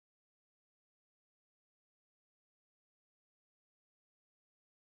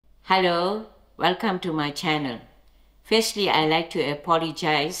Hello, welcome to my channel. Firstly, I like to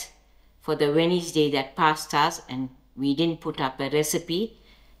apologize for the Wednesday that passed us and we didn't put up a recipe,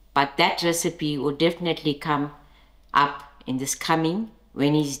 but that recipe will definitely come up in this coming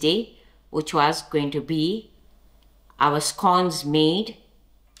Wednesday, which was going to be our scones made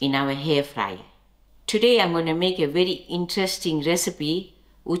in our hair fryer. Today I'm going to make a very interesting recipe,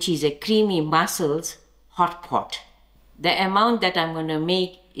 which is a creamy mussels hot pot. The amount that I'm going to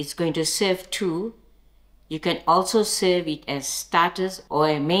make is going to serve two. You can also serve it as starters or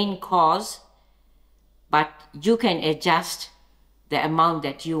a main course, but you can adjust the amount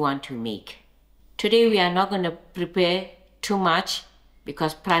that you want to make. Today we are not going to prepare too much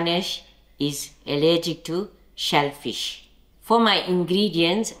because Pranesh is allergic to shellfish. For my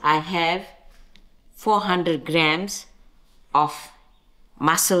ingredients, I have 400 grams of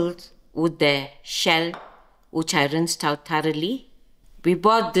mussels with the shell, which I rinsed out thoroughly. We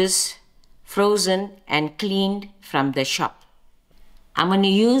bought this frozen and cleaned from the shop. I'm going to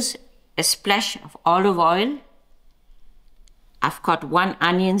use a splash of olive oil. I've got 1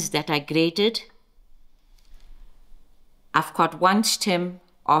 onion that I grated. I've got 1 stem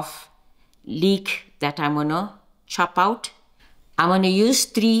of leek that I'm going to chop out. I'm going to use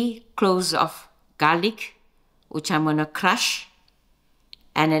 3 cloves of garlic, which I'm going to crush,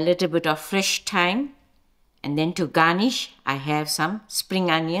 and a little bit of fresh thyme. And then to garnish, I have some spring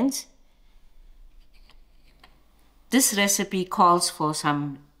onions. This recipe calls for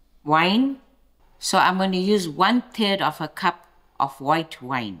some wine, so I'm going to use 1/3 of a cup of white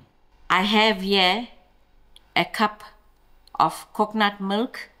wine. I have here a cup of coconut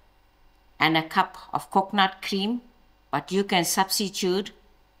milk and a cup of coconut cream, but you can substitute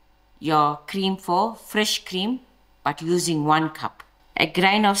your cream for fresh cream, but using 1 cup. A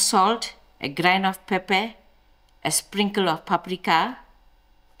grain of salt, a grain of pepper, a sprinkle of paprika,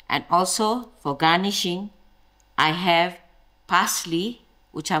 and also for garnishing, I have parsley,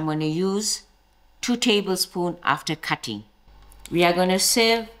 which I'm going to use 2 tablespoons after cutting. We are going to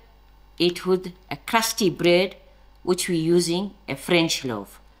serve it with a crusty bread, which we're using a French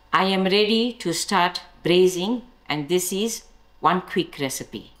loaf. I am ready to start braising, and this is one quick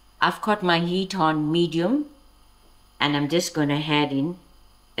recipe. I've got my heat on medium, and I'm just going to add in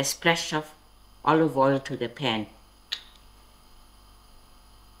a splash of olive oil to the pan.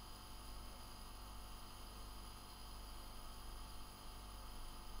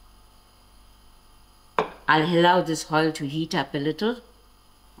 I'll allow this oil to heat up a little.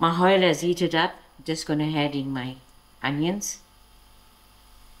 My oil has heated up. I'm just going to add in my onions.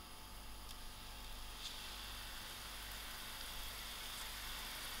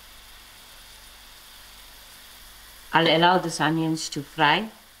 I'll allow these onions to fry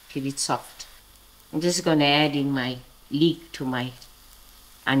till it's soft. I'm just going to add in my leek to my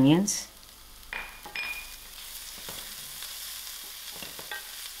onions.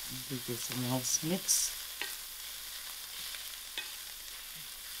 Give this a nice mix.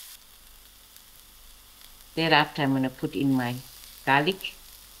 Thereafter, I'm going to put in my garlic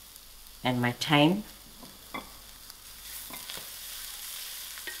and my thyme.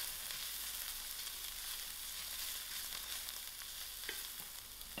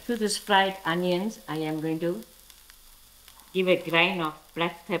 To these fried onions, I am going to give a grain of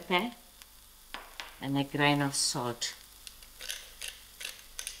black pepper and a grain of salt.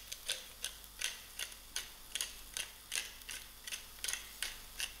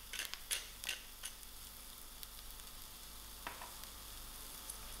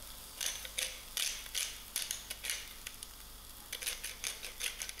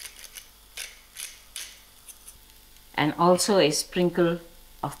 And also a sprinkle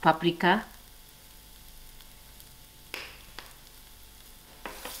of paprika.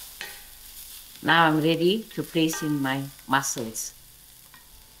 Now I'm ready to place in my mussels.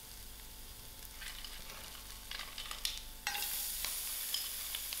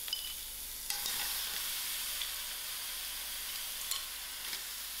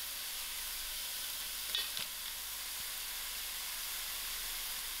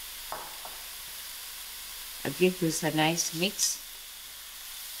 I'll give this a nice mix.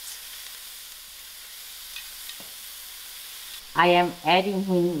 I am adding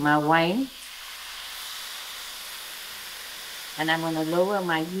in my wine, and I'm going to lower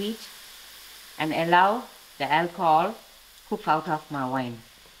my heat and allow the alcohol cook out of my wine.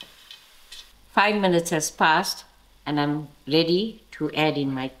 5 minutes has passed, and I'm ready to add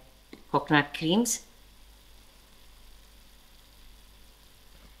in my coconut creams.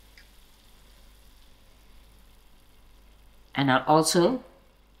 And I'll also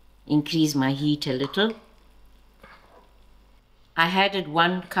increase my heat a little. I added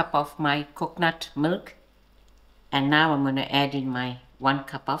 1 cup of my coconut milk, and now I'm going to add in my 1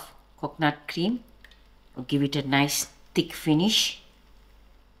 cup of coconut cream. I'll give it a nice thick finish.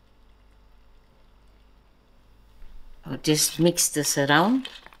 I'll just mix this around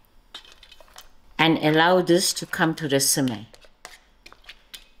and allow this to come to the simmer.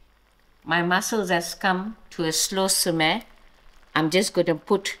 My mussels has come to a slow simmer. I'm just going to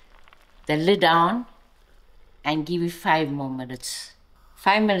put the lid on and give it 5 more minutes.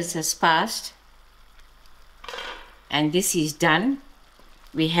 5 minutes has passed and this is done.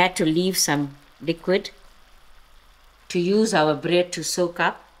 We had to leave some liquid to use our bread to soak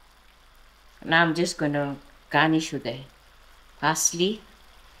up. Now I'm just going to garnish with the parsley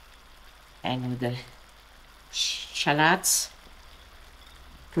and with the shallots.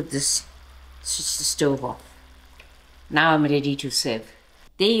 Put this, switch the stove off. Now I'm ready to serve.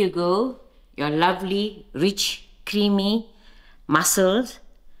 There you go, your lovely, rich, creamy mussels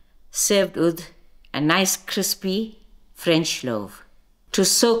served with a nice crispy French loaf to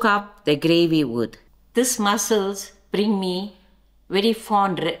soak up the gravy with. These mussels bring me very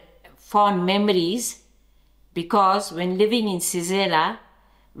fond memories, because when living in Sicily,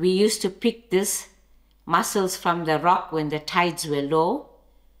 we used to pick these mussels from the rock when the tides were low.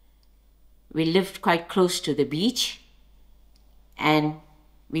 We lived quite close to the beach, and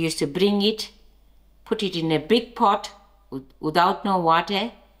we used to bring it, put it in a big pot without no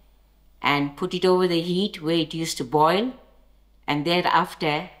water, and put it over the heat where it used to boil, and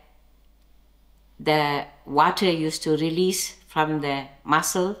thereafter the water used to release from the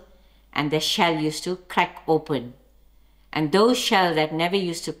mussel and the shell used to crack open. And those shells that never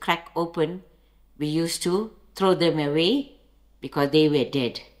used to crack open, we used to throw them away because they were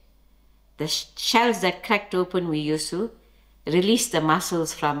dead. The shells that cracked open, we used to release the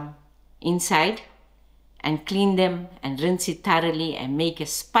mussels from inside and clean them and rinse it thoroughly and make a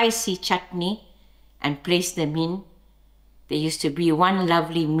spicy chutney and place them in. There used to be one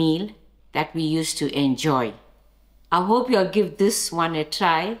lovely meal that we used to enjoy. I hope you'll give this one a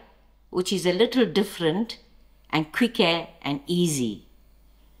try, which is a little different and quicker and easy.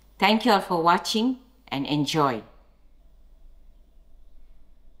 Thank you all for watching and enjoy.